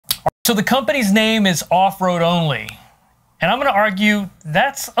So the company's name is OffRoadOnly, and I'm going to argue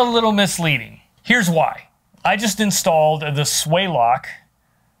that's a little misleading. Here's why. I just installed the SwayLOC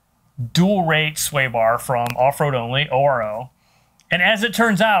dual rate sway bar from OffRoadOnly, ORO, and as it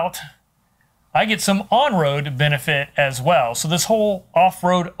turns out, I get some on-road benefit as well. So this whole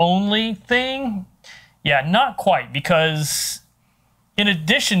off-road only thing, yeah, not quite, because in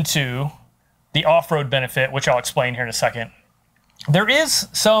addition to the off-road benefit, which I'll explain here in a second, there is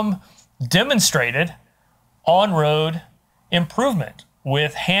some demonstrated on-road improvement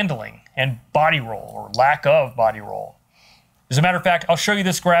with handling and body roll, or lack of body roll. As a matter of fact, I'll show you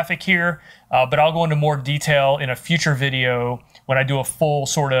this graphic here, but I'll go into more detail in a future video when I do a full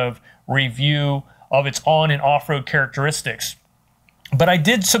sort of review of its on and off-road characteristics. But I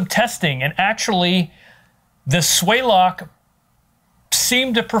did some testing, and actually the SwayLOC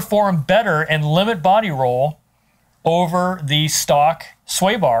seemed to perform better and limit body roll over the stock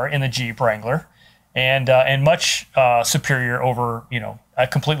sway bar in the Jeep Wrangler, and much superior over, you know, a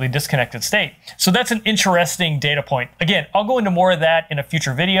completely disconnected state. So that's an interesting data point. Again, I'll go into more of that in a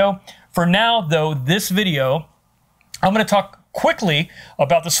future video. For now, though, this video, I'm going to talk quickly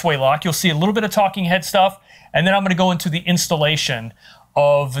about the SwayLOC. You'll see a little bit of talking head stuff, and then I'm going to go into the installation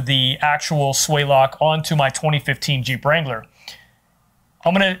of the actual SwayLOC onto my 2015 Jeep Wrangler.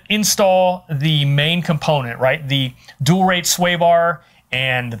 I'm going to install the main component, right? The dual rate sway bar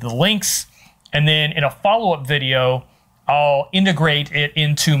and the links. And then in a follow-up video, I'll integrate it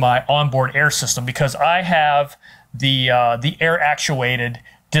into my onboard air system, because I have the air actuated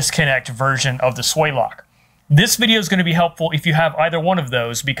disconnect version of the SwayLOC. This video is going to be helpful if you have either one of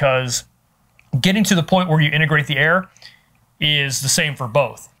those, because getting to the point where you integrate the air is the same for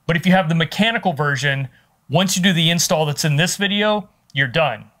both. But if you have the mechanical version, once you do the install that's in this video, you're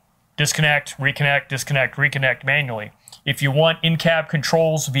done. Disconnect, reconnect, disconnect, reconnect manually. If you want in-cab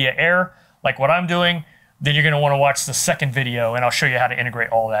controls via air, like what I'm doing, then you're going to want to watch the second video, and I'll show you how to integrate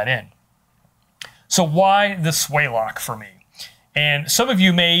all that in. So why the SwayLOC for me? And some of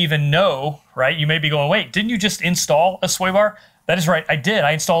you may even know, right? You may be going, wait, didn't you just install a sway bar? That is right, I did.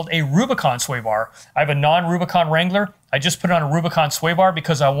 I installed a Rubicon sway bar. I have a non-Rubicon Wrangler. I just put on a Rubicon sway bar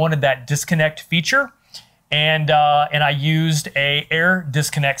because I wanted that disconnect feature. And I used a air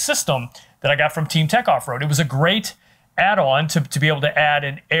disconnect system that I got from Team Tech Off-Road. It was a great add-on to be able to add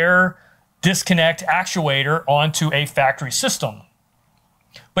an air disconnect actuator onto a factory system.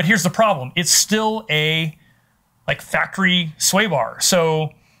 But here's the problem. It's still a factory sway bar.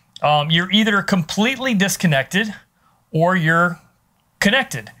 So you're either completely disconnected or you're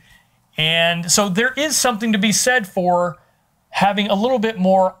connected. And so there is something to be said for having a little bit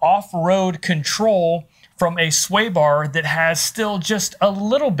more off-road control from a sway bar that has still just a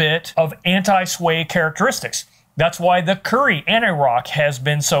little bit of anti-sway characteristics. That's why the Curry AiROCK has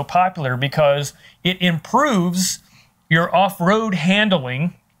been so popular, because it improves your off-road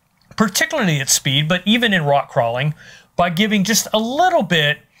handling, particularly at speed, but even in rock crawling, by giving just a little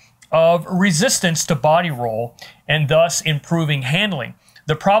bit of resistance to body roll and thus improving handling.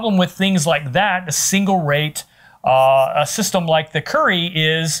 The problem with things like that, a single rate, a system like the Curry,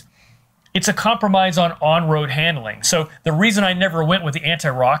 is it's a compromise on on-road handling. So the reason I never went with the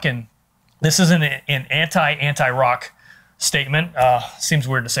anti-rock, and this isn't an anti-rock statement, seems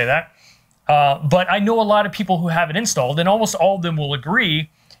weird to say that, but I know a lot of people who have it installed, and almost all of them will agree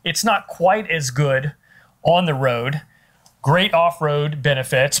it's not quite as good on the road. Great off-road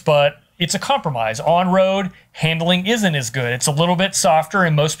benefits, but it's a compromise. On-road handling isn't as good. It's a little bit softer,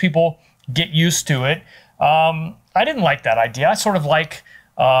 and most people get used to it. I didn't like that idea. I sort of like,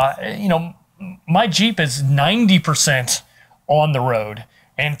 you know, my Jeep is 90% on the road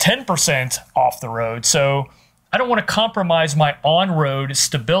and 10% off the road. So I don't want to compromise my on-road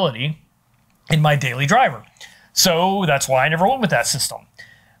stability in my daily driver. So that's why I never went with that system.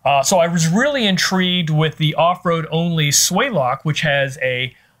 So I was really intrigued with the OffRoadOnly SwayLOC, which has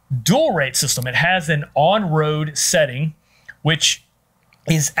a dual rate system. It has an on-road setting, which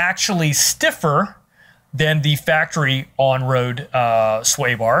is actually stiffer than the factory on-road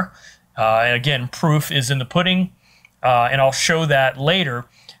sway bar. And again, proof is in the pudding, and I'll show that later.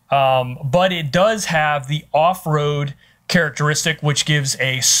 But it does have the off-road characteristic, which gives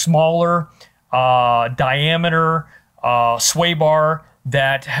a smaller diameter sway bar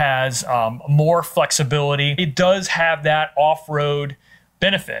that has more flexibility. It does have that off-road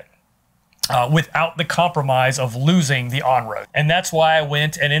benefit without the compromise of losing the on-road. And that's why I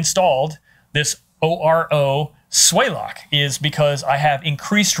went and installed this ORO SwayLOC, is because I have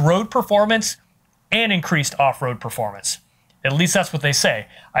increased road performance and increased off-road performance. At least that's what they say.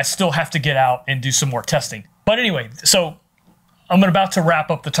 I still have to get out and do some more testing. But anyway, so I'm about to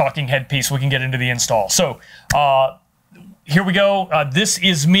wrap up the talking head piece so we can get into the install. So here we go. This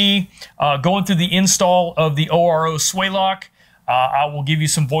is me going through the install of the ORO SwayLOC. I will give you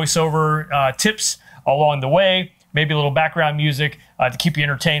some voiceover tips along the way, maybe a little background music to keep you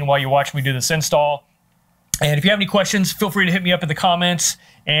entertained while you watch me do this install. And if you have any questions, feel free to hit me up in the comments.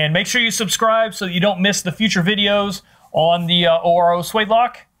 And make sure you subscribe so that you don't miss the future videos on the ORO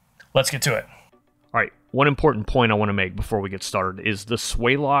SwayLOC. Let's get to it. All right, one important point I want to make before we get started is the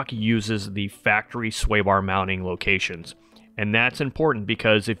SwayLOC uses the factory sway bar mounting locations. And that's important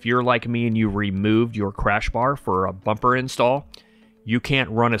because if you're like me and you removed your crash bar for a bumper install, you can't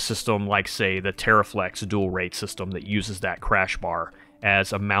run a system like, say, the TerraFlex dual rate system that uses that crash bar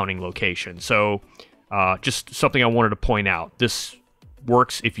as a mounting location. So just something I wanted to point out. This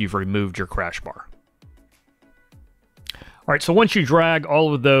works if you've removed your crash bar. All right, so once you drag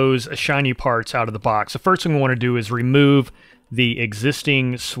all of those shiny parts out of the box, the first thing we want to do is remove the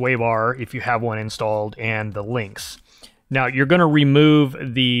existing sway bar, if you have one installed, and the links. Now, you're going to remove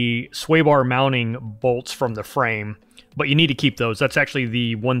the sway bar mounting bolts from the frame, but you need to keep those. That's actually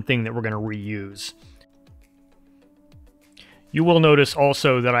the one thing that we're going to reuse. You will notice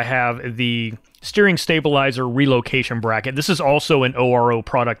also that I have the steering stabilizer relocation bracket. This is also an ORO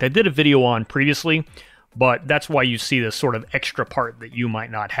product I did a video on previously, but that's why you see this sort of extra part that you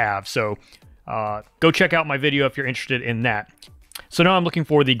might not have. So go check out my video if you're interested in that. So now I'm looking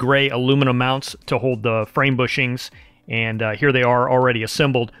for the gray aluminum mounts to hold the frame bushings, and here they are already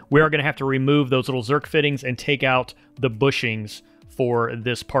assembled. We are going to have to remove those little Zerk fittings and take out the bushings for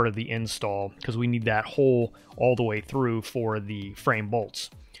this part of the install because we need that hole all the way through for the frame bolts.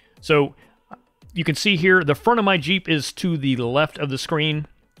 So you can see here the front of my Jeep is to the left of the screen.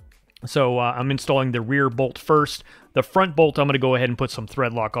 So I'm installing the rear bolt first. The front bolt I'm going to go ahead and put some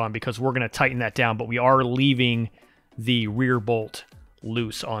thread lock on because we're going to tighten that down, but we are leaving the rear bolt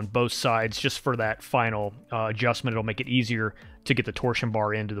loose on both sides just for that final adjustment. It'll make it easier to get the torsion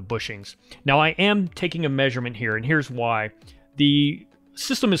bar into the bushings. Now I am taking a measurement here, and here's why. The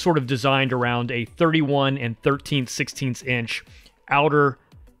system is sort of designed around a 31 and 13/16 inch outer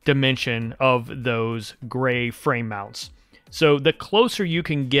dimension of those gray frame mounts. So the closer you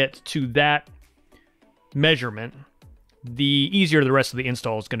can get to that measurement, the easier the rest of the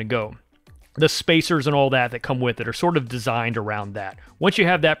install is going to go. The spacers and all that come with it are sort of designed around that. Once you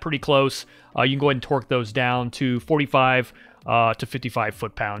have that pretty close, you can go ahead and torque those down to 45 to 55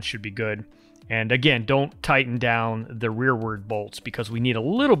 foot-pounds should be good. And again, don't tighten down the rearward bolts because we need a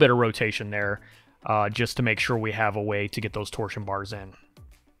little bit of rotation there just to make sure we have a way to get those torsion bars in.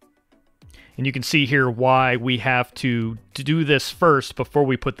 And you can see here why we have to do this first before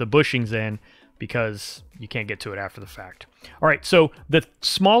we put the bushings in, because you can't get to it after the fact. All right, so the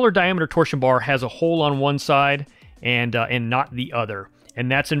smaller diameter torsion bar has a hole on one side and not the other. And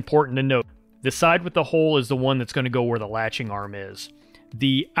that's important to note. The side with the hole is the one that's going to go where the latching arm is.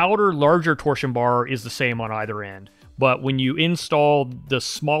 The outer larger torsion bar is the same on either end. But when you install the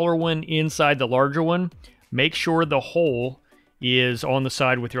smaller one inside the larger one, make sure the hole is on the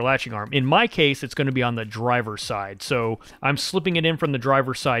side with your latching arm. In my case, it's going to be on the driver's side. So I'm slipping it in from the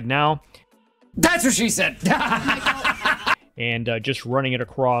driver's side now. That's what she said. And just running it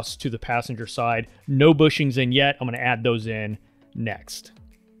across to the passenger side. No bushings in yet. I'm going to add those in next.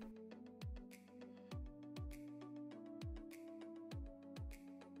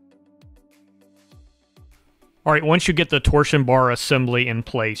 All right, once you get the torsion bar assembly in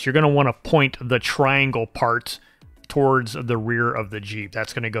place, you're going to want to point the triangle part towards the rear of the Jeep.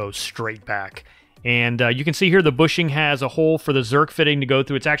 That's going to go straight back. And you can see here the bushing has a hole for the Zerk fitting to go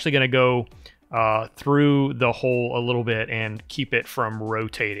through. It's actually going to go through the hole a little bit and keep it from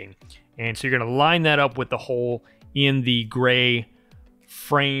rotating. And so you're going to line that up with the hole in the gray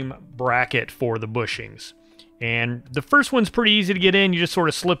frame bracket for the bushings. And the first one's pretty easy to get in. You just sort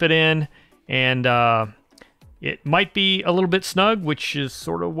of slip it in, and it might be a little bit snug, which is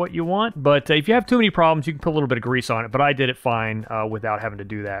sort of what you want, but if you have too many problems, you can put a little bit of grease on it, but I did it fine without having to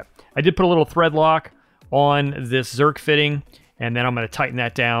do that. I did put a little thread lock on this Zerk fitting, and then I'm going to tighten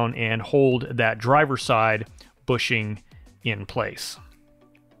that down and hold that driver's side bushing in place.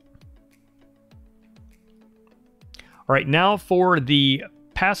 All right, now for the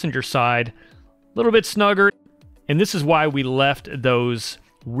passenger side, a little bit snugger, and this is why we left those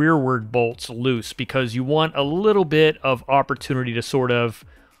rearward bolts loose, because you want a little bit of opportunity to sort of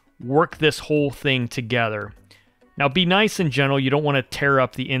work this whole thing together. Now, be nice in general. You don't want to tear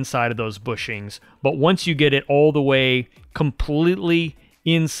up the inside of those bushings, but once you get it all the way completely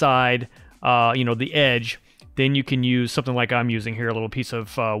inside, the edge, then you can use something like I'm using here, a little piece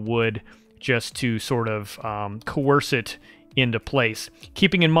of wood, just to sort of coerce it into place.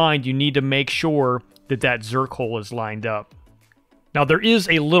 Keeping in mind, you need to make sure that that zerk hole is lined up. Now there is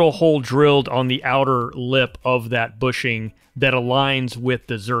a little hole drilled on the outer lip of that bushing that aligns with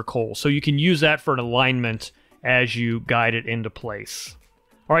the zerk hole. So you can use that for an alignment as you guide it into place.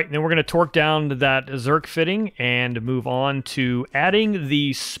 All right, then we're going to torque down that zerk fitting and move on to adding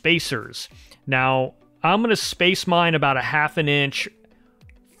the spacers. Now I'm going to space mine about 1/2 inch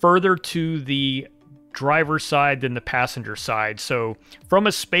further to the driver's side than the passenger side. So from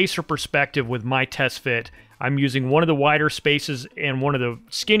a spacer perspective with my test fit, I'm using one of the wider spaces and one of the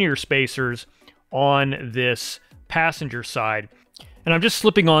skinnier spacers on this passenger side. And I'm just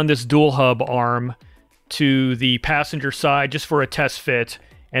slipping on this dual hub arm to the passenger side just for a test fit.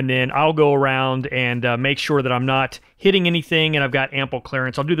 And then I'll go around and make sure that I'm not hitting anything and I've got ample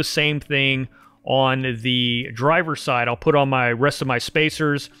clearance. I'll do the same thing on the driver's side. I'll put on my rest of my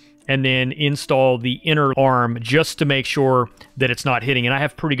spacers and then install the inner arm just to make sure that it's not hitting. And I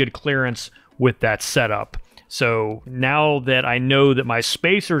have pretty good clearance with that setup. So now that I know that my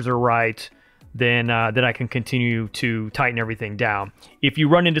spacers are right, then I can continue to tighten everything down. If you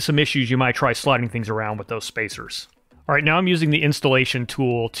run into some issues, you might try sliding things around with those spacers. All right, now I'm using the installation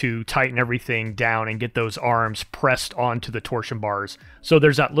tool to tighten everything down and get those arms pressed onto the torsion bars. So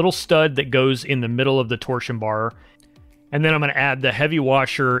there's that little stud that goes in the middle of the torsion bar. And then I'm going to add the heavy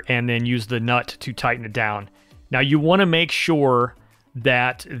washer and then use the nut to tighten it down. Now you want to make sure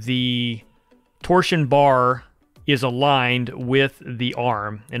that the torsion bar is aligned with the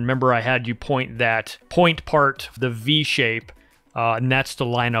arm. And remember, I had you point that point part, the V shape, and that's to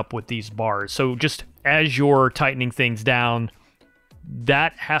line up with these bars. So just as you're tightening things down,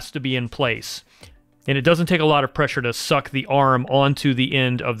 that has to be in place. And it doesn't take a lot of pressure to suck the arm onto the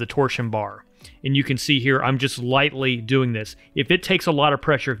end of the torsion bar. And you can see here, I'm just lightly doing this. If it takes a lot of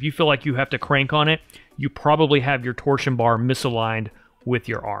pressure, if you feel like you have to crank on it, you probably have your torsion bar misaligned with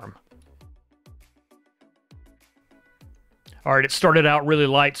your arm. All right, it started out really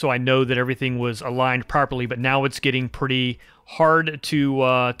light, so I know that everything was aligned properly, but now it's getting pretty hard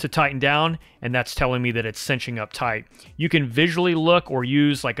to tighten down, and that's telling me that it's cinching up tight. You can visually look or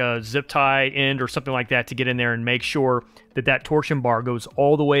use like a zip tie end or something like that to get in there and make sure that that torsion bar goes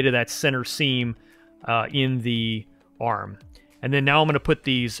all the way to that center seam in the arm. And then now I'm going to put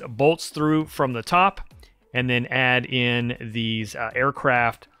these bolts through from the top and then add in these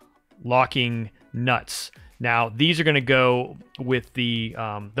aircraft locking nuts. Now these are going to go with the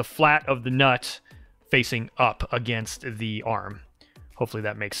flat of the nut facing up against the arm. Hopefully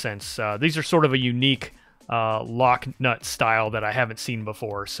that makes sense. These are sort of a unique lock nut style that I haven't seen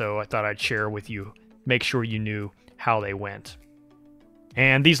before, so I thought I'd share with you, make sure you knew how they went.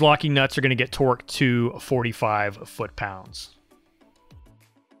 And these locking nuts are going to get torqued to 45 foot-pounds.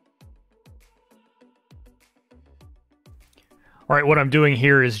 All right, what I'm doing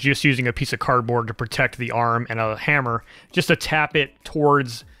here is just using a piece of cardboard to protect the arm and a hammer just to tap it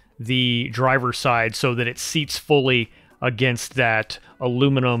towards the driver's side so that it seats fully against that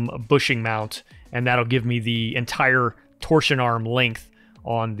aluminum bushing mount, and that'll give me the entire torsion arm length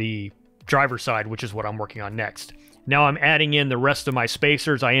on the driver's side, which is what I'm working on next. Now I'm adding in the rest of my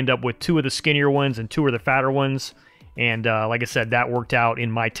spacers. I end up with 2 of the skinnier ones and 2 of the fatter ones, and like I said, that worked out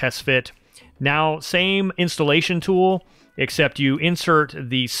in my test fit. Now, same installation tool, except you insert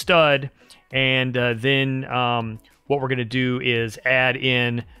the stud, and then what we're going to do is add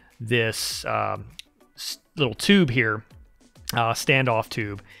in this little tube here, standoff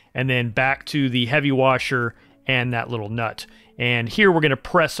tube, and then back to the heavy washer and that little nut. And here we're going to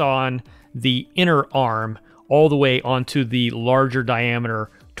press on the inner arm all the way onto the larger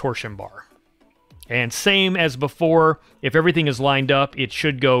diameter torsion bar. And same as before, if everything is lined up, it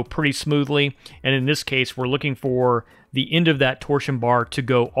should go pretty smoothly. And in this case, we're looking for the end of that torsion bar to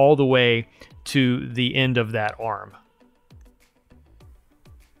go all the way to the end of that arm.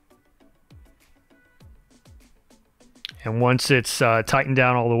 And once it's tightened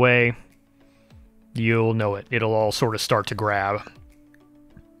down all the way, you'll know it. It'll all sort of start to grab.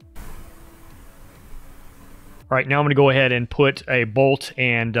 All right, now I'm going to go ahead and put a bolt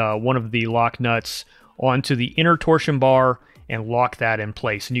and one of the lock nuts onto the inner torsion bar and lock that in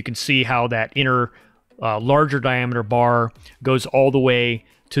place. And you can see how that inner larger diameter bar goes all the way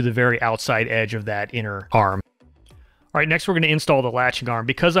to the very outside edge of that inner arm. All right, next we're going to install the latching arm.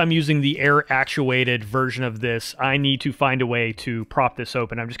 Because I'm using the air-actuated version of this, I need to find a way to prop this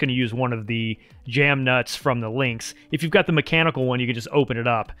open. I'm just going to use one of the jam nuts from the links. If you've got the mechanical one, you can just open it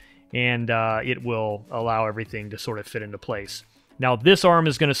up, and it will allow everything to sort of fit into place. Now, this arm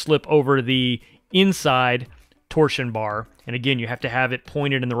is going to slip over the inside torsion bar, and again, you have to have it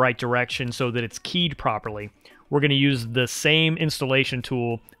pointed in the right direction so that it's keyed properly. we're going to use the same installation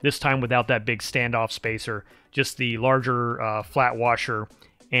tool, this time without that big standoff spacer, just the larger flat washer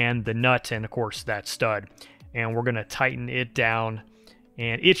and the nut, and of course that stud. And we're going to tighten it down,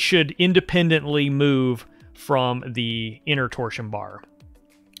 and it should independently move from the inner torsion bar.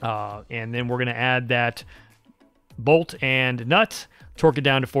 And then we're going to add that bolt and nut, torque it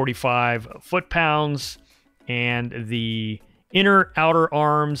down to 45 foot-pounds, and the inner outer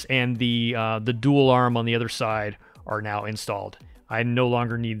arms and the dual arm on the other side are now installed. I no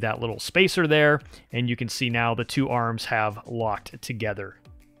longer need that little spacer there, and you can see now the two arms have locked together.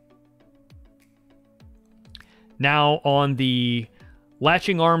 Now on the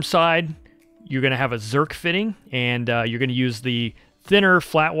latching arm side, you're going to have a Zerk fitting, and you're going to use the thinner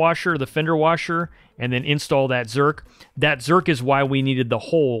flat washer, the fender washer, and then install that Zerk. That Zerk is why we needed the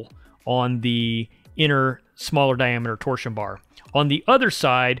hole on the inner smaller diameter torsion bar. On the other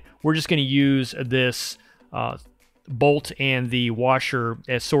side, we're just going to use this bolt and the washer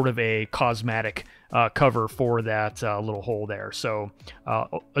as sort of a cosmetic cover for that little hole there. So a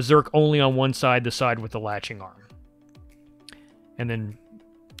Zerk only on one side, the side with the latching arm. And then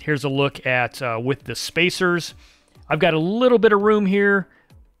here's a look at with the spacers. I've got a little bit of room here.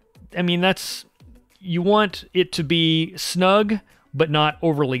 I mean, you want it to be snug, but not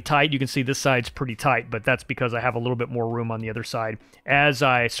overly tight. You can see this side's pretty tight, but that's because I have a little bit more room on the other side. As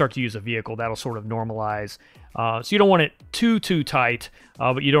I start to use a vehicle, that'll sort of normalize. So you don't want it too tight,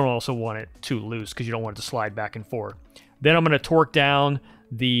 but you don't also want it too loose because you don't want it to slide back and forth. Then I'm going to torque down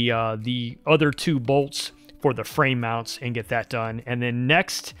the other two bolts for the frame mounts and get that done. And then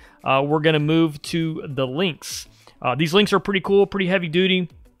next, we're going to move to the links. These links are pretty cool, pretty heavy duty,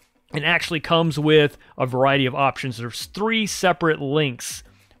 and actually comes with a variety of options. There's 3 separate links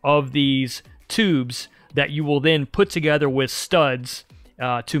of these tubes that you will then put together with studs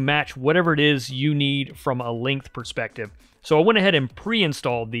to match whatever it is you need from a length perspective. So I went ahead and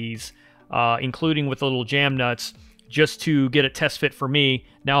pre-installed these, including with the little jam nuts, just to get a test fit for me.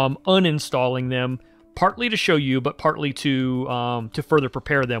 Now I'm uninstalling them, partly to show you, but partly to further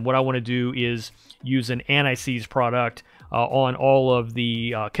prepare them. What I want to do is use an anti-seize product on all of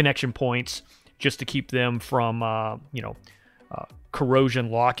the connection points, just to keep them from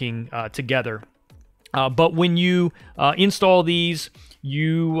corrosion locking together. But when you install these,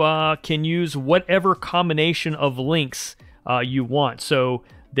 you can use whatever combination of links you want. So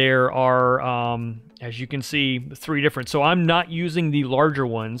there are, as you can see, 3 different. So I'm not using the larger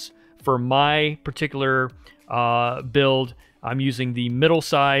ones for my particular build. I'm using the middle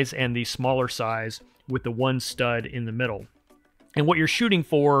size and the smaller size with the one stud in the middle. And what you're shooting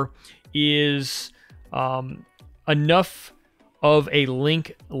for is enough of a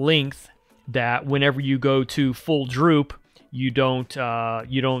length that whenever you go to full droop, you don't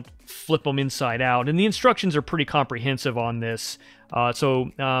flip them inside out. And the instructions are pretty comprehensive on this.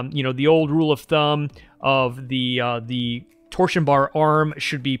 The old rule of thumb of the torsion bar arm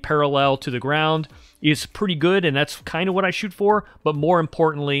should be parallel to the ground is pretty good, and that's kind of what I shoot for. But more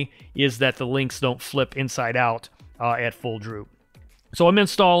importantly is that the links don't flip inside out at full droop. So I'm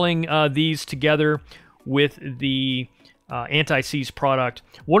installing these together with the anti-seize product.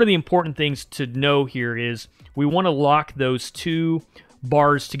 One of the important things to know here is we want to lock those 2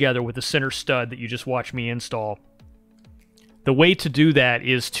 bars together with the center stud that you just watched me install. The way to do that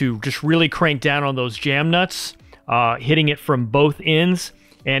is to just really crank down on those jam nuts, hitting it from both ends.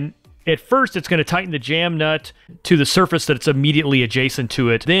 And at first, it's going to tighten the jam nut to the surface that it's immediately adjacent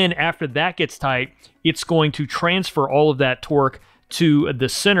to it. Then after that gets tight, it's going to transfer all of that torque to the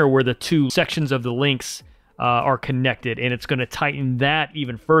center where the 2 sections of the links are connected, and it's going to tighten that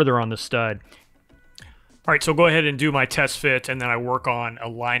even further on the stud. All right, so go ahead and do my test fit, and then I work on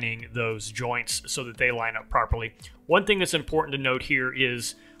aligning those joints so that they line up properly. One thing that's important to note here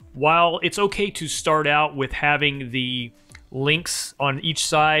is while it's okay to start out with having the links on each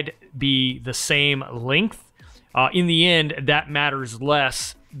side be the same length, in the end, that matters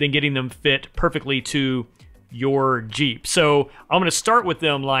less than getting them fit perfectly to your Jeep. So I'm going to start with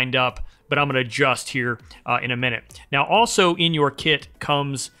them lined up, but I'm going to adjust here in a minute. Now, also in your kit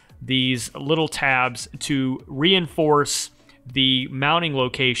comes these little tabs to reinforce the mounting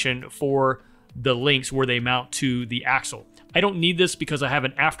location for the links where they mount to the axle. I don't need this because I have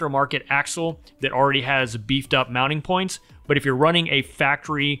an aftermarket axle that already has beefed up mounting points, but if you're running a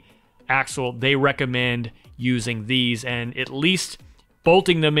factory axle, they recommend using these and at least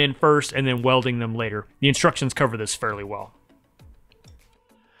bolting them in first and then welding them later. The instructions cover this fairly well.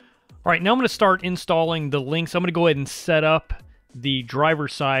 All right, now I'm going to start installing the links. I'm going to go ahead and set up the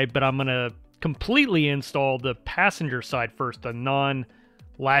driver's side, but I'm going to completely install the passenger side first, the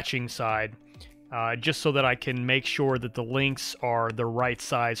non-latching side. just so that I can make sure that the links are the right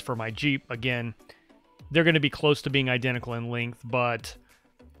size for my Jeep. Again, they're going to be close to being identical in length, but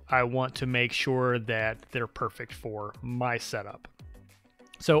I want to make sure that they're perfect for my setup.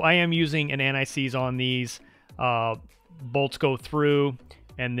 So I am using an anti-seize on these. Bolts go through,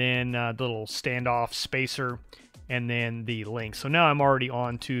 and then the little standoff spacer, and then the link. So now I'm already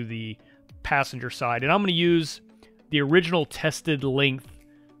on to the passenger side, and I'm going to use the original tested length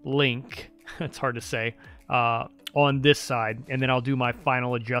link, it's hard to say, on this side, and then I'll do my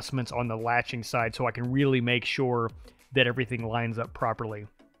final adjustments on the latching side so I can really make sure that everything lines up properly.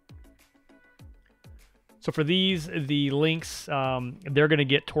 So for these, the links, they're going to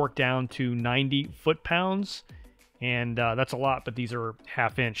get torqued down to 90 foot-pounds, and that's a lot, but these are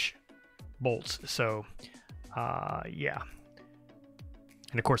half-inch bolts, so yeah.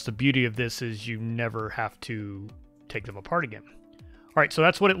 And of course, the beauty of this is you never have to take them apart again. All right, so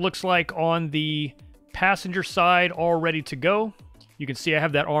that's what it looks like on the passenger side, all ready to go. You can see I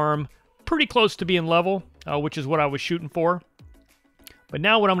have that arm pretty close to being level, which is what I was shooting for. But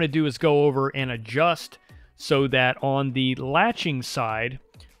now what I'm going to do is go over and adjust so that on the latching side,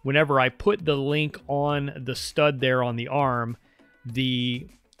 whenever I put the link on the stud there on the arm, the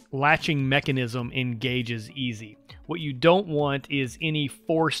latching mechanism engages easy. What you don't want is any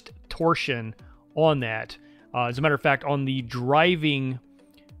forced torsion on that. As a matter of fact, on the driving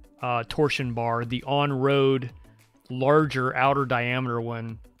torsion bar, the on-road larger outer diameter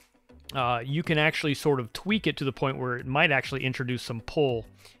one, you can actually sort of tweak it to the point where it might actually introduce some pull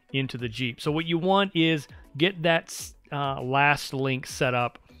into the Jeep. So what you want is get that last link set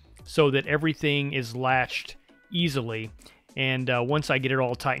up so that everything is latched easily. And once I get it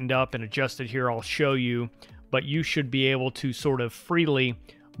all tightened up and adjusted here, I'll show you. But you should be able to sort of freely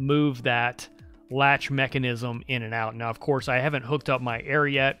move that latch mechanism in and out. Now, of course, I haven't hooked up my air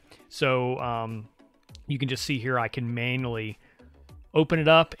yet, so you can just see here I can manually open it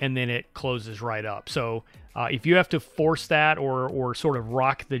up and then it closes right up. So if you have to force that or sort of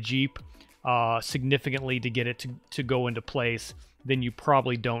rock the Jeep significantly to get it to go into place, then you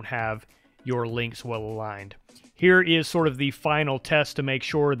probably don't have your links well aligned. Here is sort of the final test to make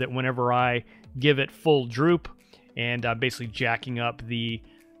sure that whenever I give it full droop and basically jacking up the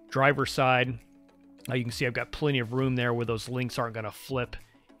driver's side, you can see I've got plenty of room there where those links aren't going to flip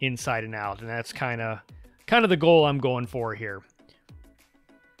inside and out, and that's kind of the goal I'm going for here.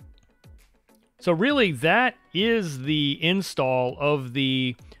 So really, that is the install of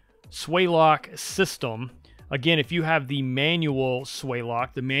the SwayLOC system. Again, if you have the manual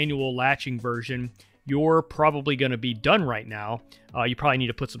SwayLOC, the manual latching version, you're probably going to be done right now. You probably need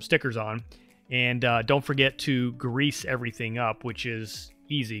to put some stickers on, and don't forget to grease everything up, which is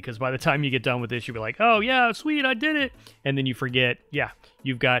easy, because by the time you get done with this, you'll be like, oh yeah, sweet, I did it, and then you forget, yeah,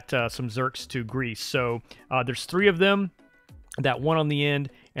 you've got some zerks to grease. So there's 3 of them, that one on the end,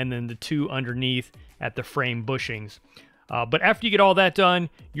 and then the 2 underneath at the frame bushings. But after you get all that done,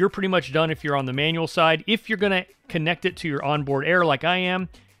 you're pretty much done if you're on the manual side. If you're going to connect it to your onboard air like I am,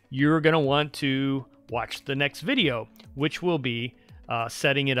 you're going to want to watch the next video, which will be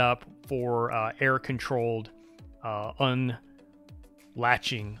setting it up for air-controlled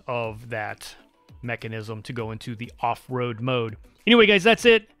unlatching of that mechanism to go into the off-road mode. Anyway, guys, that's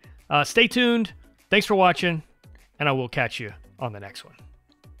it. Stay tuned. Thanks for watching, and I will catch you on the next one.